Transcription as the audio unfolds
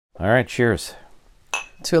All right, cheers.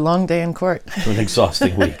 To a long day in court. To an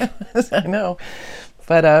exhausting week. I know.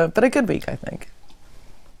 But a good week, I think.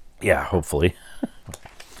 Yeah, hopefully.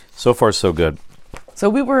 So far, so good.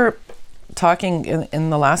 So we were talking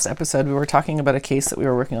in the last episode, we were talking about a case that we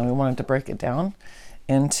were working on. We wanted to break it down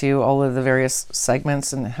into all of the various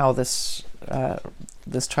segments and how this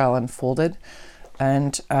trial unfolded.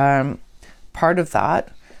 And part of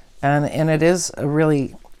that, and it is a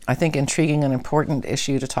really, I think, intriguing and important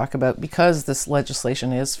issue to talk about because this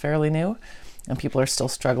legislation is fairly new and people are still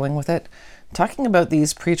struggling with it. Talking about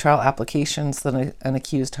these pretrial applications that an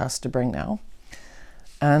accused has to bring now.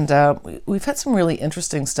 And we've had some really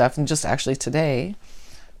interesting stuff. And just actually today,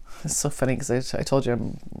 it's so funny because I told you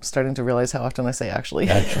I'm starting to realize how often I say actually.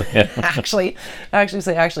 Actually. I actually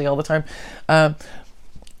say actually all the time.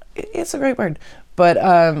 It's a great word.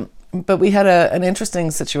 But we had an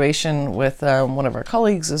interesting situation with one of our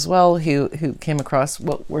colleagues as well who came across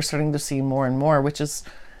what we're starting to see more and more, which is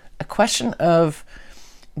a question of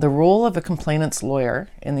the role of a complainant's lawyer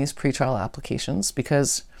in these pretrial applications,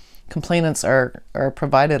 because complainants are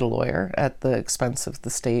provided a lawyer at the expense of the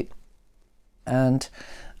state. And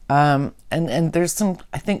there's some,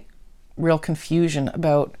 I think, real confusion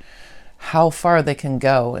about how far they can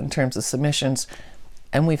go in terms of submissions.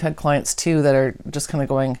 And we've had clients too that are just kind of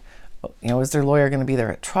going, is their lawyer going to be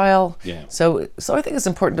there at trial? Yeah. So I think it's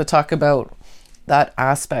important to talk about that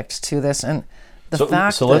aspect to this and the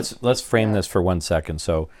fact that... let's frame this for 1 second.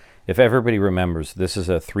 So if everybody remembers, this is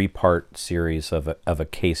a 3-part series of a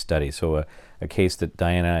case study. So a case that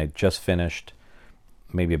Diana and I just finished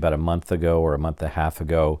maybe about a month ago or a month and a half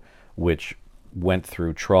ago, which went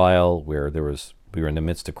through trial where we were in the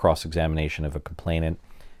midst of cross-examination of a complainant.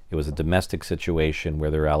 It was a domestic situation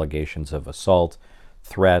where there were allegations of assault,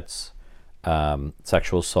 threats,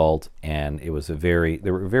 sexual assault, and there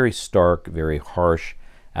were very stark, very harsh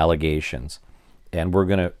allegations. And we're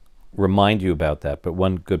going to remind you about that. But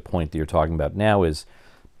one good point that you're talking about now is,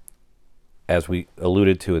 as we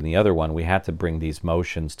alluded to in the other one, we had to bring these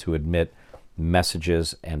motions to admit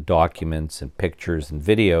messages and documents and pictures and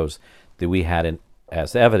videos that we had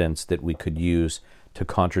as evidence that we could use to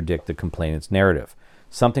contradict the complainant's narrative.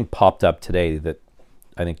 Something popped up today that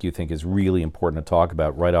I think you think is really important to talk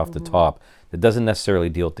about right off the top that doesn't necessarily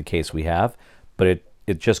deal with the case we have, but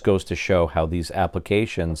it just goes to show how these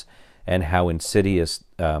applications and how insidious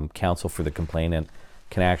counsel for the complainant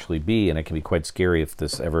can actually be, and it can be quite scary if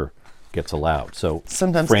this ever gets allowed. So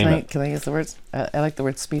sometimes can I use the words? I like the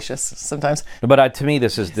word specious sometimes. But to me,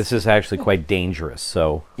 this is actually quite dangerous.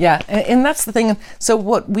 So yeah, and that's the thing. So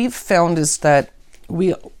what we've found is that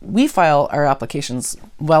we file our applications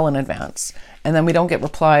well in advance, and then we don't get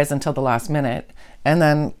replies until the last minute. And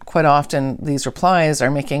then quite often these replies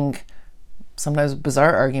are making sometimes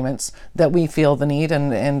bizarre arguments that we feel the need,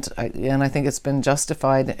 and I think it's been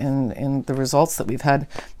justified in the results that we've had,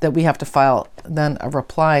 that we have to file then a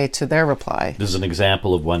reply to their reply. This is an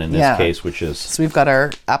example of one in this case, which is... So we've got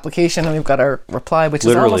our application and we've got our reply, which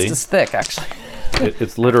is almost as thick, actually.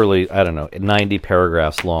 It's literally, 90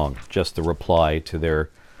 paragraphs long, just the reply to their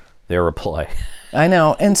reply. I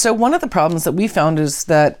know. And so one of the problems that we found is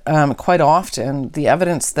that quite often the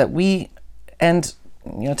evidence that and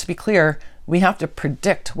to be clear, we have to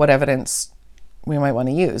predict what evidence we might want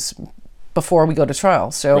to use before we go to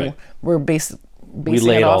trial. So right. We're basing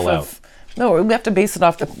it off of... No, we have to base it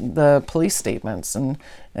off the police statements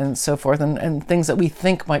and so forth and things that we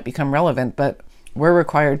think might become relevant, but we're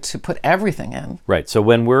required to put everything in. Right. So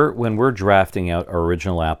when we're drafting out our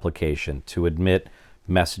original application to admit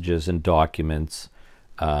messages and documents,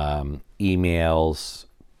 emails,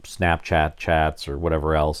 Snapchat chats, or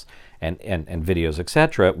whatever else, and videos,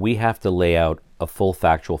 etc., we have to lay out a full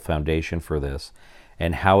factual foundation for this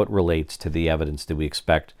and how it relates to the evidence that we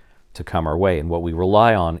expect to come our way. And what we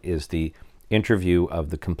rely on is the interview of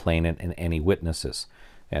the complainant and any witnesses.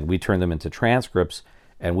 And we turn them into transcripts,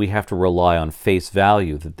 and we have to rely on face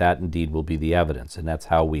value that indeed will be the evidence. And that's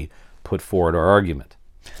how we put forward our argument.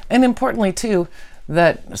 And importantly, too,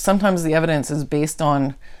 that sometimes the evidence is based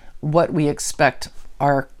on what we expect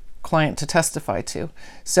our client to testify to.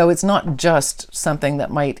 So it's not just something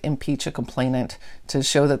that might impeach a complainant to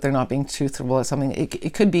show that they're not being truthful at something.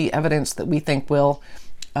 It could be evidence that we think will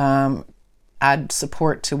add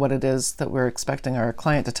support to what it is that we're expecting our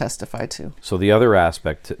client to testify to. So the other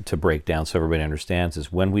aspect to break down so everybody understands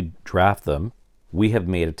is when we draft them, we have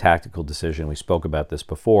made a tactical decision, we spoke about this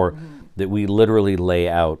before, that we literally lay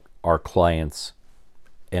out our client's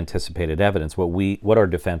anticipated evidence, what our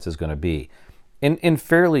defense is going to be, in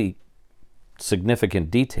fairly significant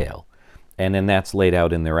detail, and then that's laid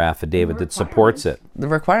out in their affidavit that supports it. The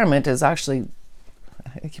requirement is actually,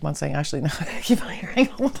 I keep on saying Ashley now, I keep on hearing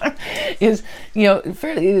all the time, is,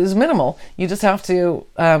 is minimal. You just have to,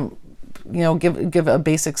 give a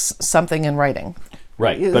basic something in writing.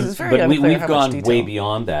 Right, but we've gone way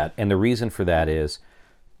beyond that, and the reason for that is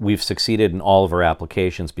we've succeeded in all of our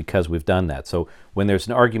applications because we've done that. So when there's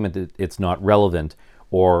an argument that it's not relevant,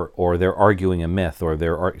 or they're arguing a myth, or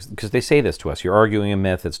because they say this to us, you're arguing a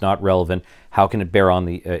myth, it's not relevant, how can it bear on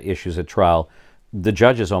the issues at trial? The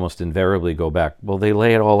judges almost invariably go back, well, they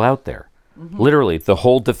lay it all out there. Mm-hmm. Literally, the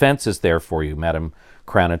whole defense is there for you, Madam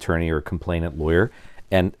Crown Attorney or complainant lawyer.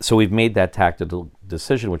 And so we've made that tactical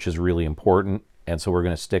decision, which is really important, and so we're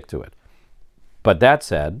going to stick to it. But that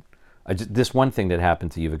said, this one thing that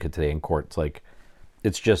happened to Yuvica today in court,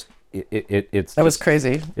 it's that was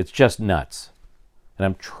crazy. It's just nuts. And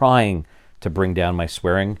I'm trying to bring down my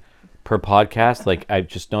swearing per podcast. I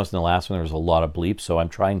just noticed in the last one there was a lot of bleeps, so I'm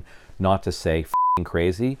trying not to say f***ing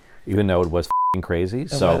crazy, even though it was f***ing crazy.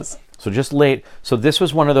 So just late. So this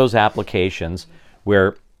was one of those applications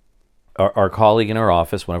where our colleague in our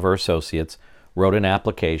office, one of our associates, wrote an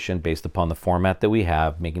application based upon the format that we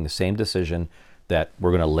have, making the same decision that we're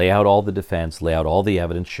going to lay out all the defense, lay out all the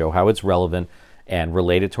evidence, show how it's relevant, and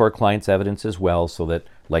relate it to our client's evidence as well, so that,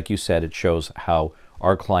 like you said, it shows how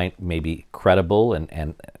our client may be credible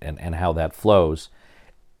and how that flows.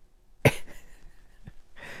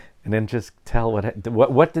 And then just tell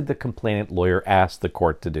what did the complainant lawyer ask the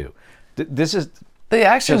court to do? They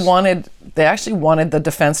actually wanted the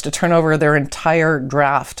defense to turn over their entire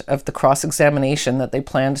draft of the cross-examination that they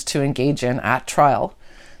planned to engage in at trial,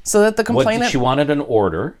 so that the complainant. She wanted an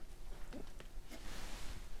order.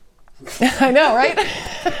 I know, right?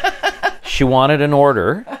 She wanted an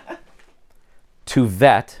order to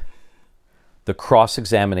vet the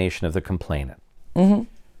cross-examination of the complainant. Mm-hmm.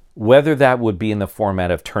 Whether that would be in the format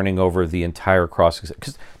of turning over the entire cross-examination,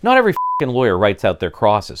 because not every lawyer writes out their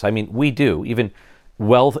crosses. I mean, we do. Even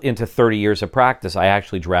well into 30 years of practice, I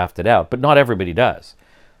actually draft it out, but not everybody does.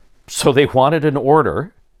 So they wanted an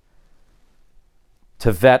order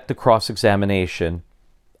to vet the cross-examination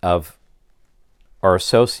of our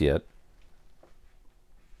associate.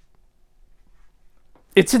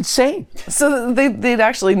 It's insane. So they'd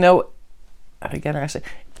actually know, again, actually,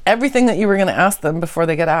 everything that you were going to ask them before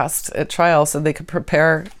they get asked at trial, so they could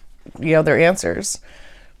prepare, their answers.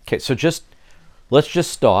 Okay, so let's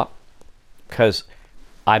just stop, because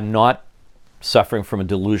I'm not suffering from a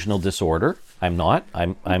delusional disorder. I'm not.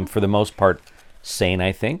 I'm for the most part sane,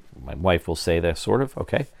 I think. My wife will say that, sort of.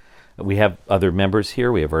 Okay. We have other members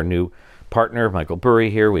here. We have our new partner, Michael Burry,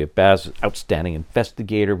 here. We have Baz, outstanding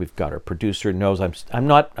investigator. We've got our producer, knows I'm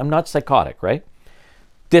not psychotic, right?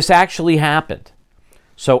 This actually happened.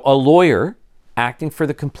 So a lawyer acting for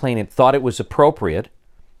the complainant thought it was appropriate,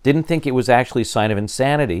 didn't think it was actually a sign of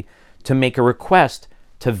insanity, to make a request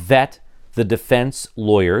to vet the defense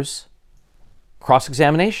lawyer's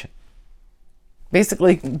cross-examination.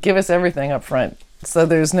 Basically, give us everything up front, so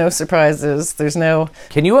there's no surprises, there's no...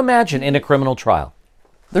 Can you imagine in a criminal trial?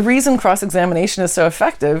 The reason cross-examination is so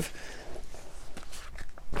effective...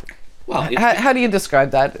 Well, how do you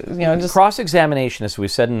describe that? Just cross-examination, as we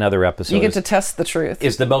said in another episode, you get to test the truth.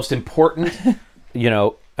 Is the most important,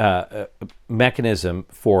 mechanism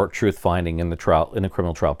for truth finding in the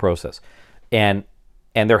criminal trial process, and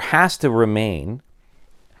there has to remain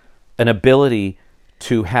an ability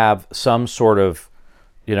to have some sort of,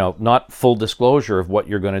 not full disclosure of what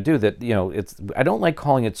you're going to do. That I don't like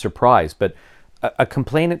calling it surprise, but a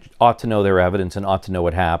complainant ought to know their evidence and ought to know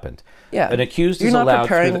what happened. Yeah, an accused is allowed. You're not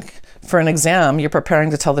preparing for an exam. You're preparing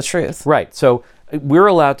to tell the truth. Right. So we're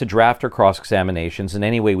allowed to draft our cross-examinations in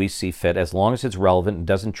any way we see fit, as long as it's relevant and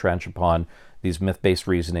doesn't trench upon these myth-based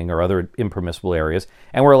reasoning or other impermissible areas,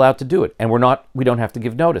 and we're allowed to do it. And we don't have to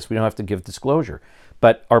give notice. We don't have to give disclosure.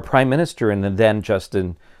 But our Prime Minister and the then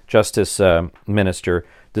Justice Minister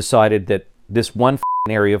decided that this one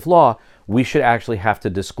area of law, we should actually have to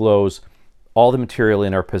disclose all the material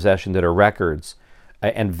in our possession that are records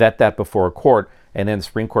and vet that before a court. And then the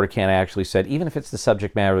Supreme Court of Canada actually said, even if it's the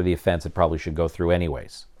subject matter of the offense, it probably should go through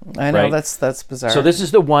anyways. I know, right? That's bizarre. So this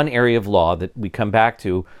is the one area of law that we come back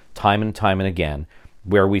to time and again,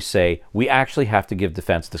 where we say we actually have to give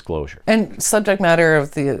defense disclosure. And subject matter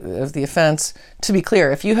of the offense, to be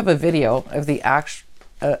clear, if you have a video of the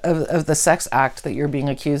of the sex act that you're being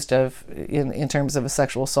accused of in terms of a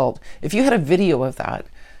sexual assault, if you had a video of that,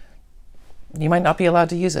 you might not be allowed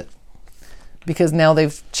to use it, because now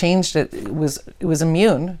they've changed it. It was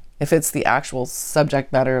immune if it's the actual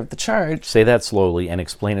subject matter of the charge. Say that slowly and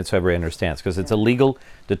explain it so everybody understands, because it's a legal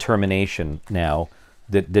determination now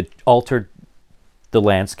that altered the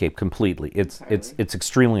landscape completely. It's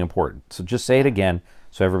extremely important. So just say it again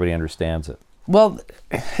so everybody understands it. Well,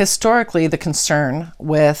 historically, the concern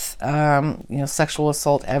with sexual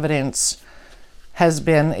assault evidence has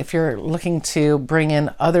been if you're looking to bring in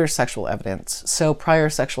other sexual evidence. So prior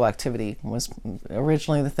sexual activity was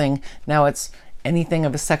originally the thing. Now it's anything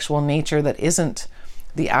of a sexual nature that isn't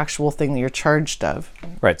the actual thing that you're charged of.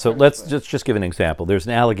 Right. So let's just give an example. There's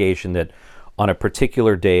an allegation that on a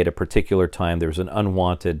particular day at a particular time there's an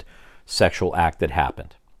unwanted sexual act that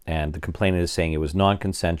happened, and the complainant is saying it was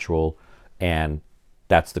non-consensual, and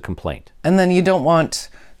that's the complaint. And then you don't want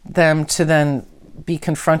them to then be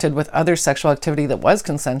confronted with other sexual activity that was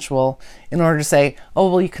consensual in order to say,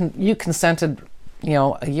 oh, well, you consented,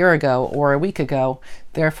 a year ago or a week ago,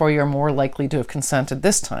 therefore you're more likely to have consented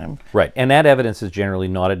this time. Right. And that evidence is generally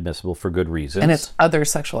not admissible for good reasons. And it's other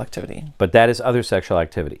sexual activity. But that is other sexual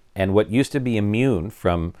activity. And what used to be immune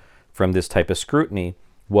from this type of scrutiny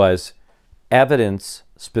was evidence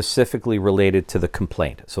specifically related to the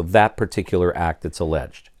complaint. So that particular act that's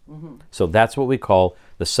alleged. Mm-hmm. So that's what we call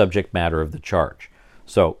the subject matter of the charge.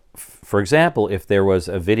 So, for example, if there was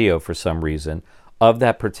a video for some reason of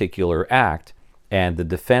that particular act, and the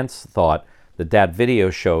defense thought that video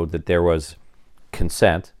showed that there was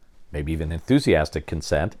consent, maybe even enthusiastic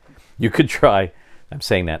consent, you could try, I'm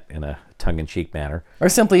saying that in a tongue-in-cheek manner. Or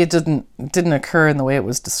simply it didn't occur in the way it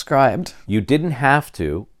was described. You didn't have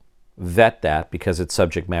to vet that because it's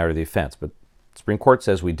subject matter of the offense, but the Supreme Court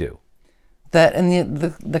says we do. That, and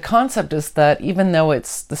the concept is that even though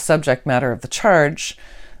it's the subject matter of the charge,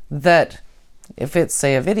 that if it's,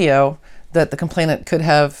 say, a video, that the complainant could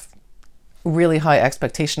have really high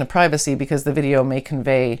expectation of privacy because the video may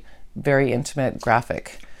convey very intimate,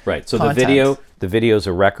 graphic Right. So content. the video is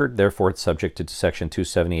a record, therefore it's subject to Section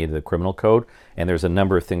 278 of the Criminal Code, and there's a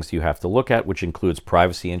number of things you have to look at, which includes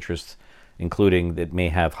privacy interests, including that may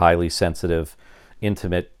have highly sensitive,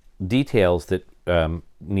 intimate details that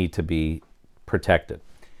need to be protected.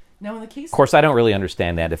 Now, in the case, of course, I don't really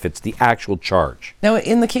understand that if it's the actual charge. Now,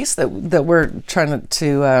 in the case that we're trying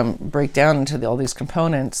to break down into all these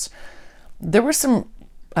components, there were some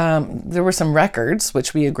records,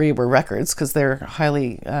 which we agree were records because they're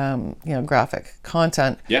highly graphic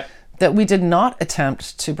content. Yeah. That we did not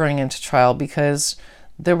attempt to bring into trial because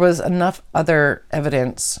there was enough other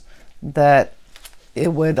evidence that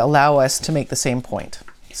it would allow us to make the same point.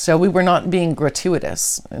 So we were not being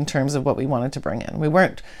gratuitous in terms of what we wanted to bring in. We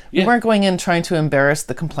weren't going in trying to embarrass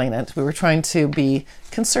the complainant. We were trying to be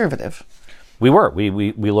conservative. We were.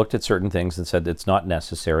 We looked at certain things and said it's not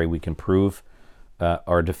necessary. We can prove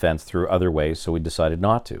our defense through other ways, so we decided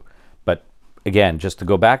not to. But again, just to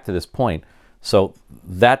go back to this point, so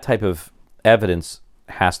that type of evidence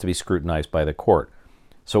has to be scrutinized by the court.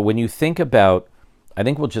 So when you think about, I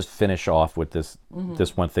think we'll just finish off with this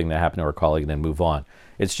one thing that happened to our colleague and then move on.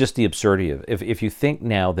 It's just the absurdity of if you think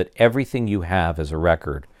now that everything you have as a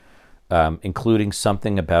record, including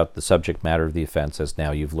something about the subject matter of the offense, as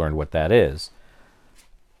now you've learned what that is,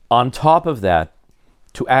 on top of that,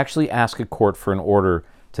 to actually ask a court for an order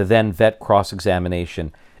to then vet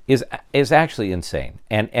cross-examination is actually insane.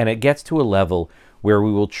 And it gets to a level where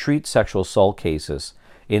we will treat sexual assault cases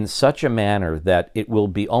in such a manner that it will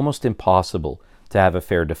be almost impossible to have a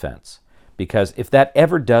fair defense. Because if that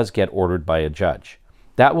ever does get ordered by a judge,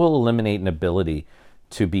 that will eliminate an ability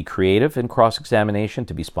to be creative in cross-examination,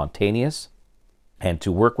 to be spontaneous, and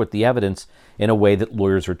to work with the evidence in a way that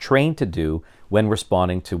lawyers are trained to do when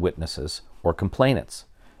responding to witnesses or complainants.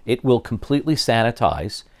 It will completely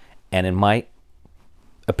sanitize and, in my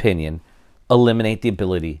opinion, eliminate the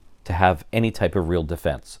ability to have any type of real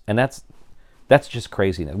defense. And that's just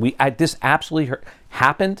crazy. This absolutely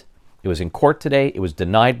happened. It was in court today. It was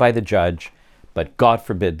denied by the judge. But God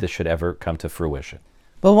forbid this should ever come to fruition.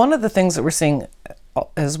 Well, one of the things that we're seeing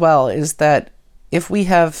as well is that if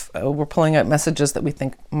we're pulling out messages that we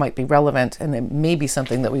think might be relevant and it may be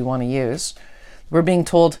something that we want to use, we're being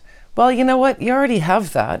told, well, you know what, you already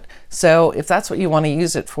have that. So if that's what you want to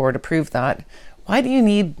use it for to prove that, why do you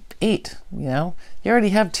need 8? You already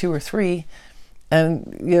have 2 or 3.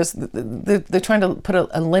 And yes, they're trying to put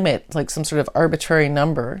a limit, like some sort of arbitrary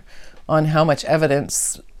number on how much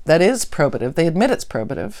evidence that is probative. They admit it's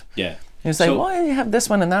probative. Yeah. You say, well, you have this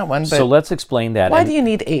one and that one, but so let's explain that. Why do you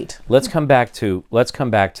need 8? Let's come back to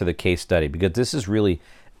the case study, because this is really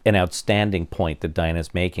an outstanding point that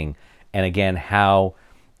Diana's making, and again how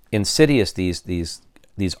insidious these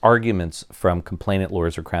arguments from complainant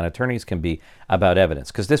lawyers or Crown attorneys can be about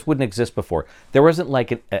evidence, because this wouldn't exist before. There wasn't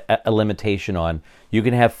like a limitation on you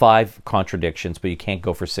can have 5 contradictions, but you can't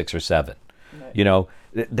go for 6 or 7. Right.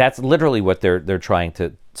 That's literally what they're trying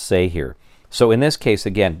to say here. So in this case,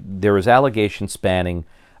 again, there was allegations spanning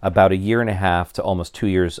about a year and a half to almost 2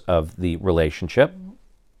 years of the relationship.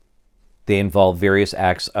 They involve various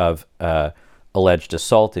acts of alleged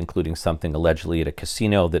assault, including something allegedly at a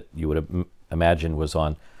casino that you would imagine was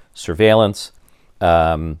on surveillance.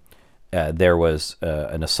 There was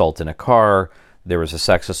an assault in a car. There was a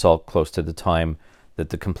sex assault close to the time that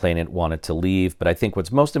the complainant wanted to leave. But I think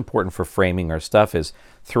what's most important for framing our stuff is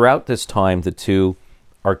throughout this time, the two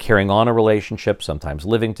are carrying on a relationship, sometimes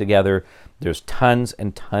living together. There's tons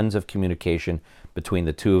and tons of communication between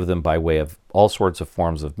the two of them by way of all sorts of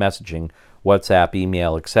forms of messaging, WhatsApp,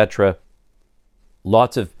 email, etc.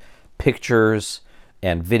 Lots of pictures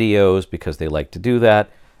and videos because they like to do that.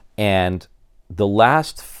 And the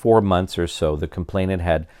last 4 months or so, the complainant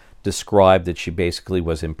had described that she basically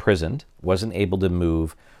was imprisoned, wasn't able to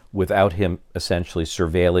move without him essentially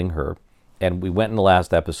surveilling her. And we went in the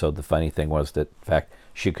last episode, the funny thing was that, in fact,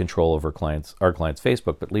 she had control over our client's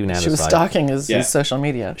Facebook, but leaving that aside. She was stalking his social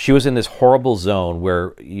media. She was in this horrible zone where,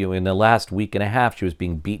 in the last week and a half, she was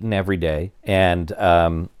being beaten every day and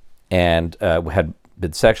had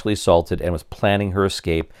been sexually assaulted and was planning her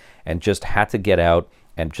escape and just had to get out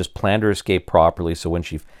and just planned her escape properly. So when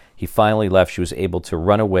he finally left, she was able to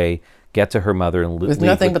run away, get to her mother, and with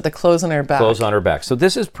nothing but the clothes on her back. Clothes on her back. So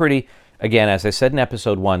this is pretty, again, as I said in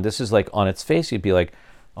episode 1, this is like on its face, you'd be like,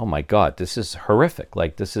 oh my God, this is horrific.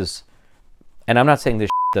 Like this is, and I'm not saying this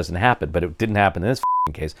doesn't happen, but it didn't happen in this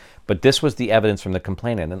case. But this was the evidence from the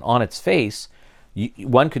complainant. And on its face,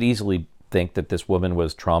 one could easily think that this woman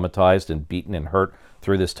was traumatized and beaten and hurt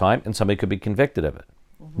through this time, and somebody could be convicted of it.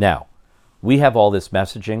 Mm-hmm. Now, we have all this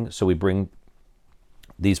messaging, so we bring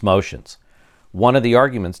these motions. One of the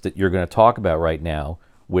arguments that you're going to talk about right now,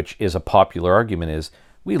 which is a popular argument, is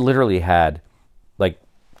we literally had like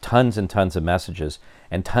tons and tons of messages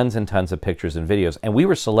and tons of pictures and videos, and we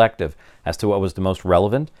were selective as to what was the most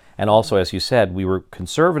relevant, and also, as you said, we were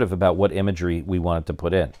conservative about what imagery we wanted to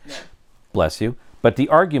put in. Yeah. Bless you. But the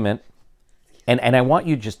argument, and I want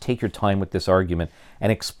you to just take your time with this argument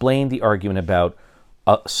and explain the argument about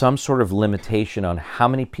some sort of limitation on how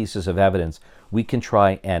many pieces of evidence we can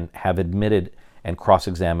try and have admitted and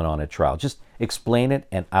cross-examine on a trial. Just explain it,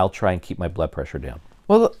 and I'll try and keep my blood pressure down.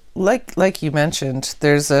 Well, like you mentioned,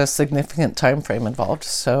 there's a significant time frame involved.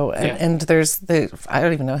 So, and I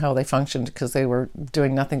don't even know how they functioned because they were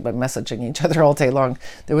doing nothing but messaging each other all day long.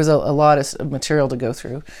 There was a lot of material to go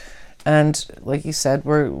through. And like you said,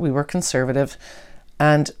 we were conservative.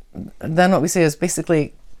 And then what we say is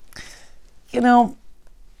basically,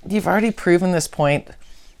 you've already proven this point.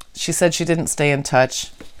 She said she didn't stay in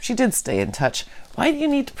touch. She did stay in touch. Why do you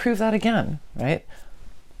need to prove that again, right?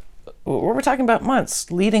 We're talking about months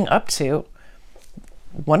leading up to.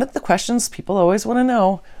 One of the questions people always want to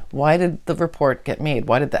know, why did the report get made?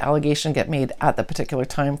 Why did the allegation get made at the particular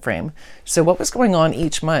time frame? So what was going on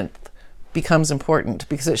each month becomes important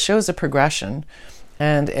because it shows a progression.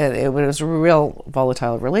 And it was a real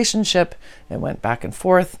volatile relationship. It went back and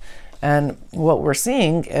forth. And what we're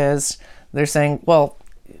seeing is they're saying, well,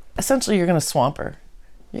 essentially you're going to swamp her.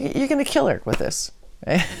 You're going to kill her with this.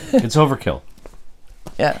 Right? It's overkill.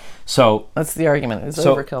 Yeah. So that's the argument. It's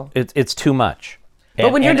overkill. It's too much.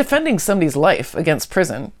 But when you're defending somebody's life against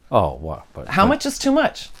prison, how much is too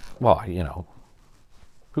much? Well,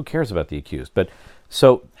 who cares about the accused? But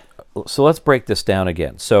so let's break this down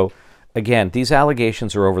again. So again, these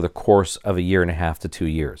allegations are over the course of a year and a half to 2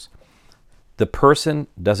 years. The person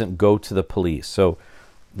doesn't go to the police. So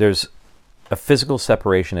there's a physical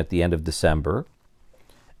separation at the end of December,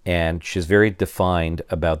 and she's very defined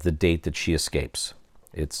about the date that she escapes.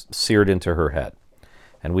 It's seared into her head.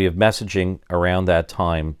 And we have messaging around that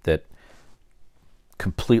time that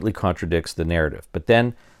completely contradicts the narrative. But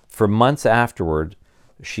then for months afterward,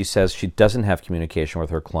 she says she doesn't have communication with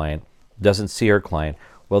her client, doesn't see her client.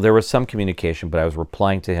 Well, there was some communication, but I was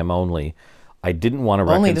replying to him only. I didn't want to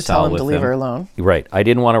reconcile with him. Only to tell him to leave her alone. Right. I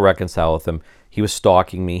didn't want to reconcile with him. He was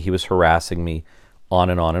stalking me. He was harassing me, on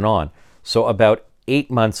and on and on. So about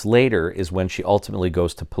 8 months later is when she ultimately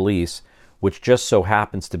goes to police, which just so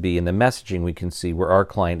happens to be in the messaging we can see where our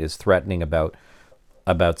client is threatening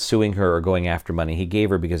about suing her or going after money he gave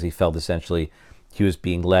her because he felt essentially he was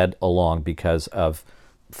being led along because of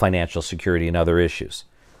financial security and other issues.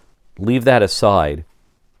 Leave that aside.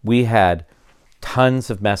 We had tons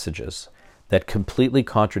of messages that completely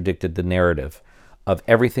contradicted the narrative of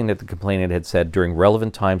everything that the complainant had said during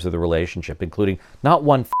relevant times of the relationship, including not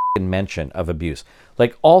one mention of abuse.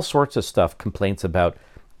 Like all sorts of stuff, complaints about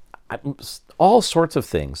all sorts of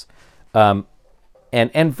things. And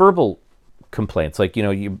verbal complaints, like,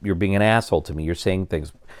 you're being an asshole to me, you're saying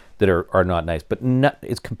things that are not nice, but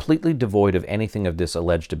it's completely devoid of anything of this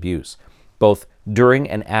alleged abuse, both during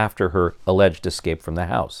and after her alleged escape from the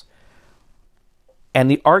house. And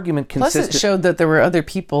the argument consisted... Plus, it showed that there were other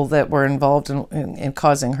people that were involved in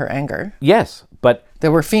causing her anger. Yes, but... They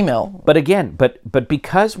were female. But again, but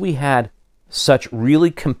because we had such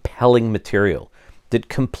really compelling material that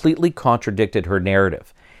completely contradicted her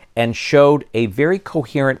narrative and showed a very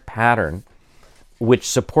coherent pattern which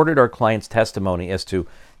supported our client's testimony as to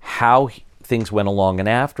how things went along and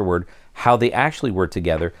afterward, how they actually were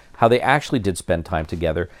together, how they actually did spend time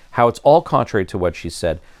together, how it's all contrary to what she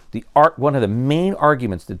said. One of the main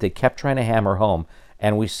arguments that they kept trying to hammer home,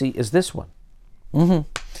 and we see, is this one. Mm-hmm.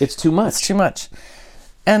 It's too much. It's too much.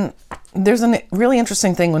 And there's a really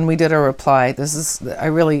interesting thing when we did our reply. I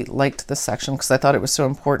really liked this section because I thought it was so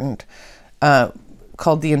important,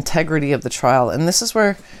 called the integrity of the trial. And this is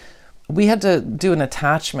where we had to do an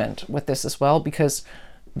attachment with this as well, because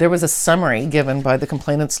there was a summary given by the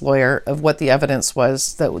complainant's lawyer of what the evidence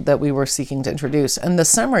was that we were seeking to introduce. And the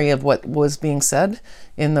summary of what was being said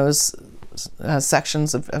in those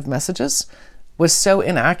sections of messages was so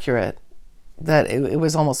inaccurate that it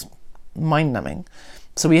was almost mind-numbing.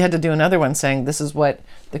 So we had to do another one saying, this is what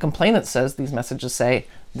the complainant says these messages say.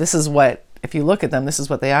 This is what, if you look at them, this is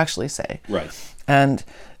what they actually say. Right. And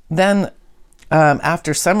then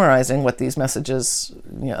after summarizing what these messages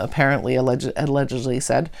apparently allegedly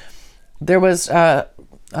said, there was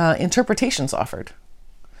interpretations offered,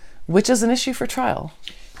 which is an issue for trial.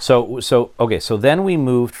 So then we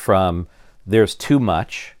moved from there's too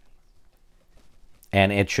much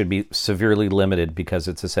and it should be severely limited because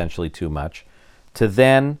it's essentially too much, to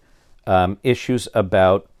then issues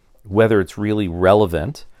about whether it's really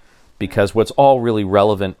relevant, because what's all really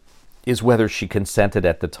relevant is whether she consented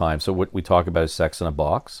at the time. So what we talk about is sex in a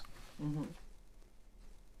box. Mm-hmm.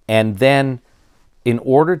 And then in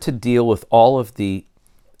order to deal with all of the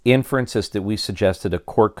inferences that we suggested a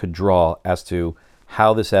court could draw as to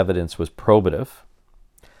how this evidence was probative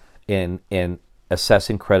in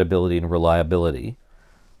assessing credibility and reliability,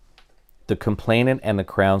 the complainant and the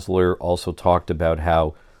Crown's lawyer also talked about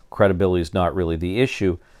how credibility is not really the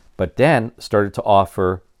issue, but then started to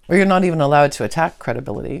offer... Or you're not even allowed to attack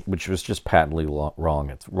credibility. Which was just patently wrong.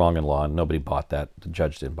 It's wrong in law, and nobody bought that. The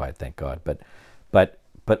judge didn't buy it, thank God.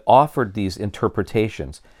 But offered these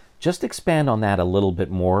interpretations. Just expand on that a little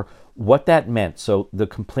bit more, what that meant. So the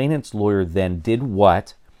complainant's lawyer then did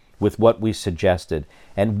what with what we suggested,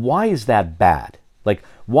 and why is that bad? Like,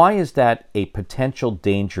 why is that a potential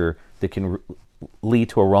danger that can lead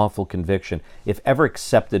to a wrongful conviction if ever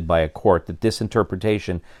accepted by a court, that this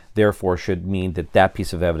interpretation therefore should mean that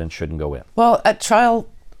piece of evidence shouldn't go in? Well, at trial,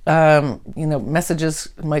 messages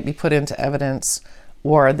might be put into evidence,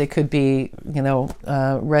 or they could be,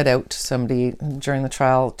 read out to somebody during the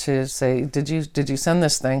trial to say, did you send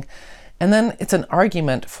this thing? And then it's an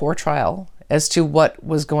argument for trial as to what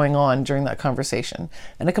was going on during that conversation.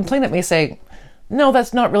 And a complainant may say, no,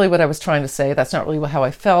 that's not really what I was trying to say. That's not really how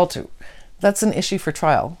I felt. That's an issue for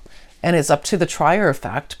trial. And it's up to the trier of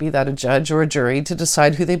fact, be that a judge or a jury, to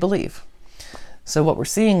decide who they believe. So what we're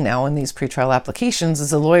seeing now in these pretrial applications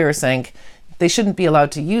is a lawyer saying they shouldn't be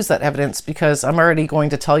allowed to use that evidence because I'm already going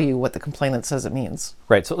to tell you what the complainant says it means.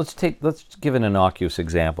 Right. So let's give an innocuous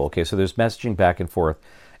example. Okay. So there's messaging back and forth,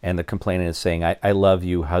 and the complainant is saying, I love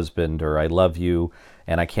you, husband, or I love you,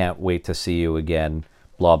 and I can't wait to see you again,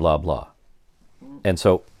 blah, blah, blah. And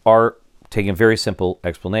so taking a very simple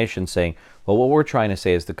explanation saying, well, what we're trying to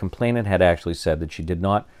say is the complainant had actually said that she did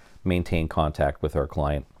not maintain contact with our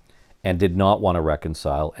client and did not want to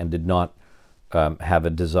reconcile and did not have a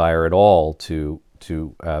desire at all to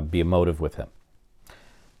be emotive with him.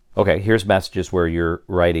 Okay, here's messages where you're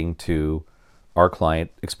writing to our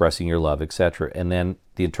client expressing your love, etc. And then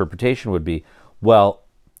the interpretation would be, well,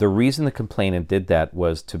 the reason the complainant did that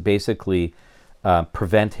was to basically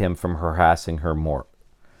prevent him from harassing her more.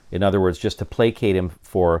 In other words, just to placate him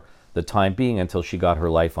for the time being until she got her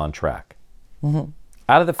life on track. Mm-hmm.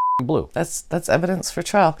 Out of the blue. That's evidence for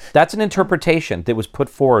trial. That's an interpretation that was put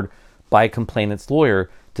forward by a complainant's lawyer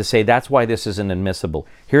to say that's why this isn't admissible.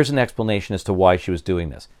 Here's an explanation as to why she was doing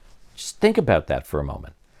this. Just think about that for a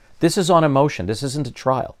moment. This is on emotion. This isn't a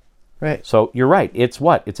trial. Right. So you're right. It's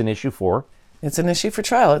what? It's an issue for? It's an issue for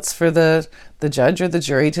trial. It's for the judge or the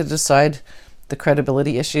jury to decide the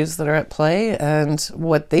credibility issues that are at play and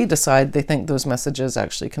what they decide they think those messages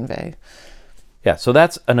actually convey. Yeah, so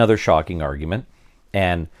that's another shocking argument.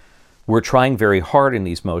 And we're trying very hard in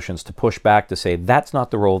these motions to push back to say that's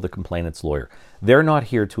not the role of the complainant's lawyer. They're not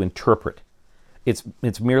here to interpret. It's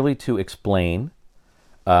merely to explain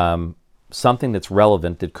something that's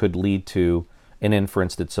relevant that could lead to an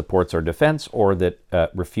inference that supports our defense or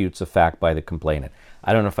that refutes a fact by the complainant.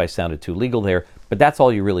 I don't know if I sounded too legal there, but that's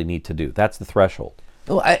all you really need to do. That's the threshold.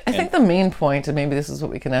 Well, I think the main point, and maybe this is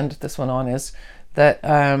what we can end this one on, is that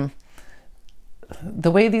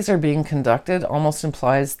the way these are being conducted almost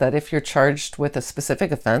implies that if you're charged with a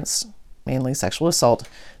specific offense, mainly sexual assault,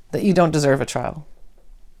 that you don't deserve a trial.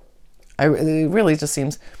 It really just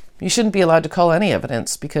seems you shouldn't be allowed to call any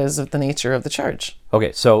evidence because of the nature of the charge.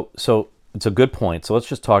 Okay, so it's a good point. So let's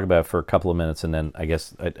just talk about it for a couple of minutes, and then I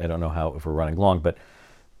guess I don't know how if we're running long, but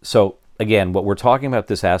so again, what we're talking about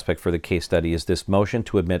this aspect for the case study is this motion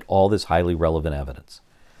to admit all this highly relevant evidence.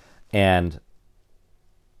 And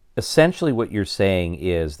essentially what you're saying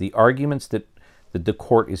is the arguments that the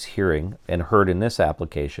court is hearing and heard in this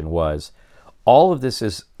application was all of this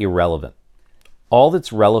is irrelevant. All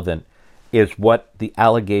that's relevant is what the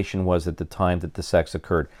allegation was at the time that the sex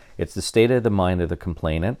occurred. It's the state of the mind of the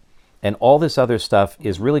complainant, and all this other stuff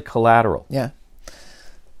is really collateral. Yeah.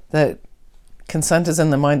 That consent is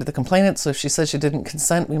in the mind of the complainant, so if she says she didn't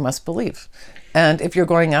consent, we must believe. And if you're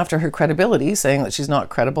going after her credibility, saying that she's not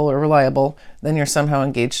credible or reliable, then you're somehow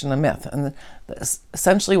engaged in a myth. And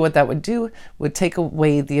essentially what that would do would take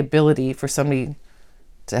away the ability for somebody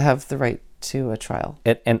to have the right to a trial.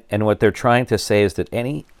 And what they're trying to say is that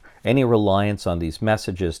any reliance on these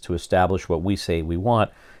messages to establish what we say we want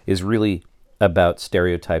is really about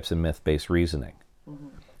stereotypes and myth-based reasoning. Mm-hmm.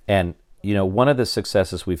 And you know, one of the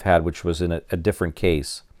successes we've had, which was in a different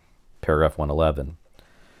case, paragraph 111,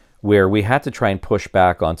 where we had to try and push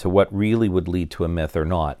back onto what really would lead to a myth or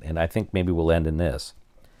not. And I think maybe we'll end in this.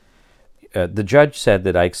 The judge said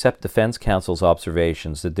that I accept defense counsel's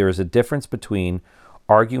observations that there is a difference between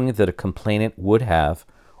arguing that a complainant would have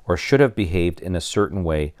or should have behaved in a certain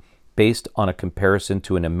way based on a comparison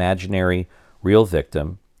to an imaginary real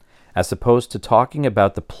victim, as opposed to talking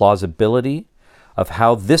about the plausibility of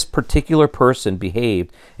how this particular person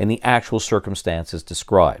behaved in the actual circumstances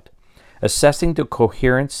described. Assessing the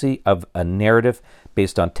coherency of a narrative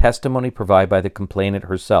based on testimony provided by the complainant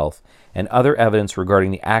herself and other evidence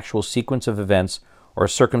regarding the actual sequence of events or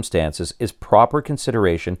circumstances is proper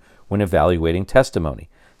consideration when evaluating testimony.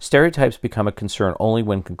 Stereotypes become a concern only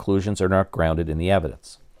when conclusions are not grounded in the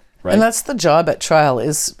evidence. Right? And that's the job at trial,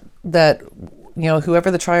 is that, you know,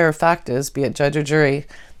 whoever the trier of fact is, be it judge or jury,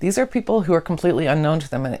 these are people who are completely unknown to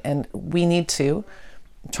them, and we need to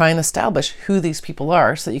try and establish who these people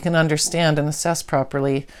are so that you can understand and assess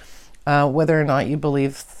properly whether or not you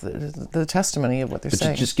believe the testimony of what they're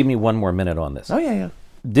saying. Just give me one more minute on this. Oh, yeah.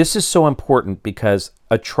 This is so important because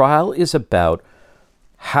a trial is about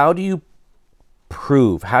how do you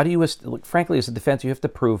prove, frankly, as a defense, you have to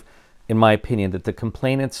prove, in my opinion, that the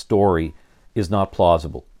complainant's story is not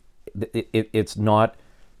plausible. It's not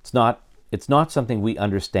something we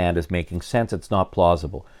understand as making sense. It's not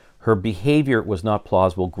plausible. Her behavior was not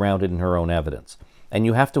plausible, grounded in her own evidence. And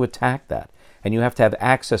you have to attack that. And you have to have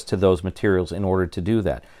access to those materials in order to do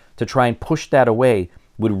that. To try and push that away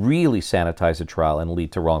would really sanitize a trial and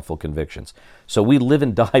lead to wrongful convictions. So we live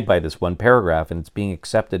and die by this one paragraph, and it's being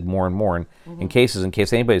accepted more and more in cases. In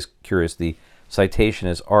case anybody's curious, the citation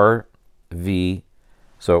is RV,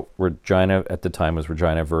 so Regina at the time was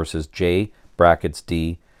Regina versus J brackets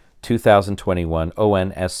D, 2021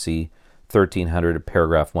 ONSC 1300,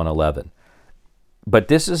 paragraph 111. But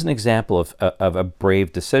this is an example of a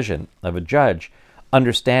brave decision of a judge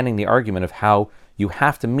understanding the argument of how you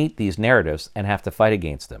have to meet these narratives and have to fight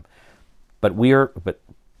against them. But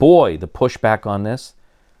boy, the pushback on this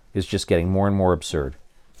is just getting more and more absurd.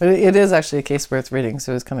 It is actually a case worth reading,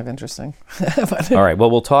 so it's kind of interesting. All right.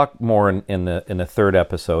 Well, we'll talk more in the third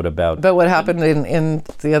episode about what happened in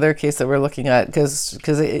the other case that we're looking at, because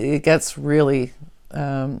it gets really.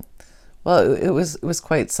 It was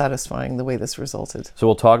quite satisfying the way this resulted. So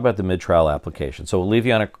we'll talk about the mid-trial application. So we'll leave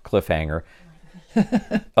you on a cliffhanger.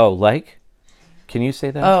 Can you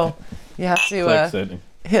say that? Oh, you have to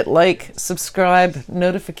hit like, subscribe,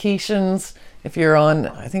 notifications. If you're on,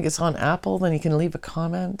 I think it's on Apple, then you can leave a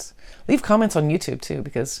comment. Leave comments on YouTube too,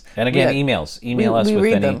 because... And again, emails. Email us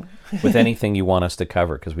with anything you want us to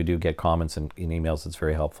cover, because we do get comments in emails. It's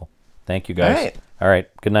very helpful. Thank you, guys. All right.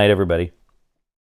 Good night, everybody.